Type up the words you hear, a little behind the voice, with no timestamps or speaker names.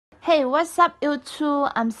Hey, what's up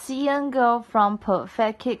YouTube? I'm CN girl from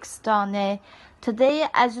perfectkickss.net. Today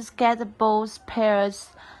I just get both pairs.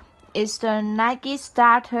 It's the Nike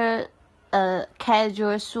starter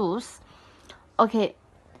casual shoes. Okay,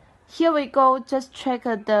 here we go. Just check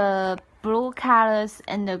the blue colors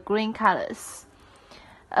and the green colors.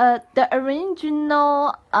 The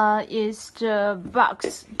original is the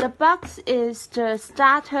box. The box is the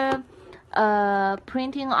starter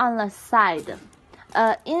printing on the side.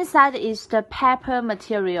 Inside is the paper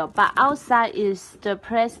material, but outside is the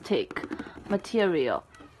plastic material.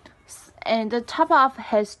 And the top of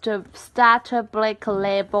has the starter black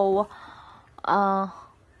label.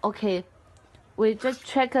 Okay, we just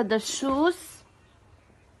check the shoes.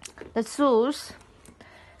 This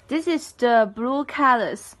is the blue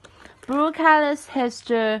colors. Blue colors has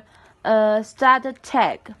the starter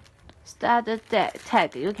tag.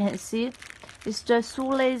 Tag. You can see it's the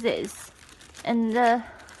shoelaces. And the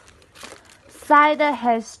side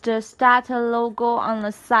has the starter logo on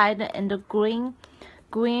the side, and the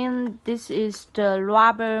green, this is the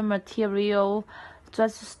rubber material,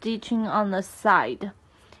 just stitching on the side.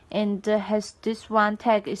 And has this one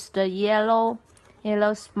tag is the yellow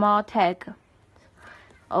small tag.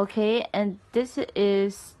 Okay, and this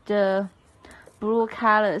is the blue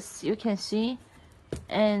colors, you can see.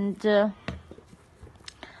 And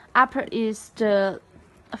upper is the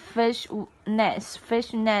fish nest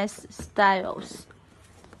styles.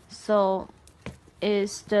 So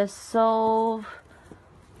it's the so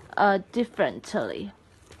differently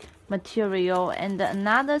material. And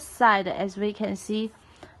another side, as we can see,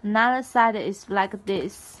 another side is like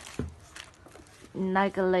this,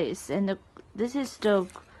 like this. And this is the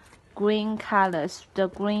green colors,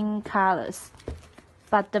 but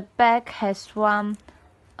the back has one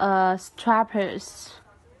strappers.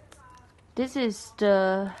 This is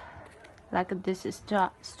the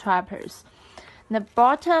strappers. The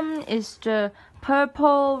bottom is the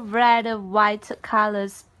purple, red, white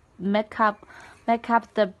colors make up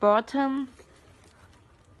the bottom.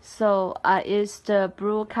 So is the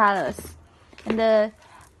blue colors. And the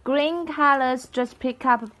green colors, just pick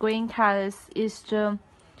up green colors, is the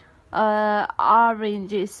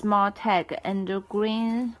orange small tag, and the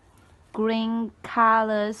green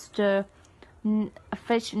colors, the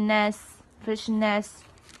fish nest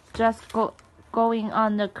just going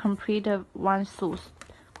on the computer one shoes.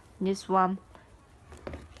 This one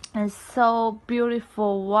is so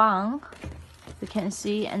beautiful one, you can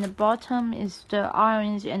see. And the bottom is the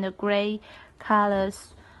orange and the gray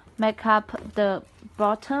colors make up the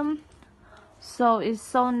bottom. So it's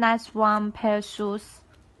so nice one pair of shoes,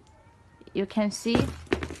 you can see.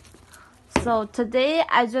 So today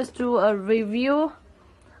I just do a review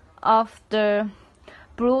of the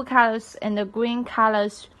blue colors and the green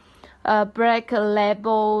colors black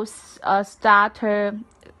labels starter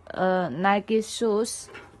Nike shoes.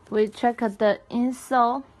 We check the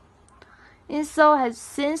insole. Insole has,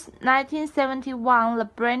 since 1971, the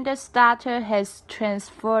brand starter has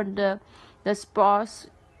transformed the sports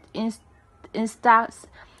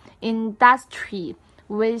industry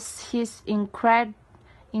with his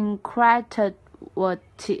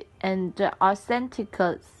incredibility and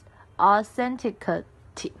authenticity.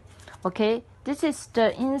 Okay, this is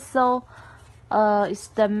the insole. It's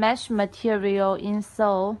the mesh material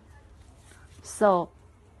insole. So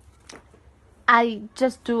I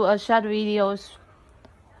just do a short videos.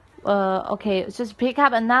 Okay, just pick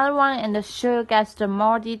up another one and show you guys the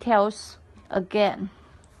more details again.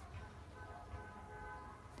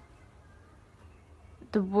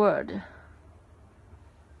 The word.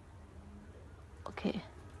 Okay,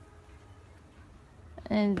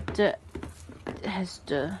 and it has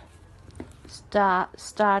the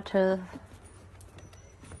starter.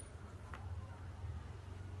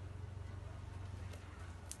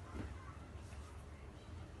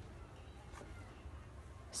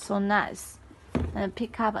 So nice. And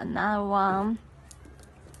pick up another one,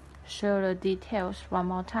 show the details one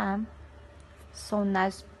more time. So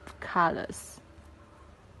nice colors.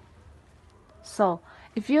 So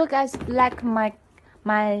if you guys like my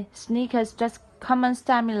sneakers, just comment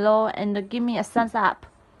down below and give me a thumbs up.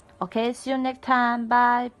 Okay, see you next time.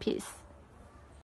 Bye. Peace.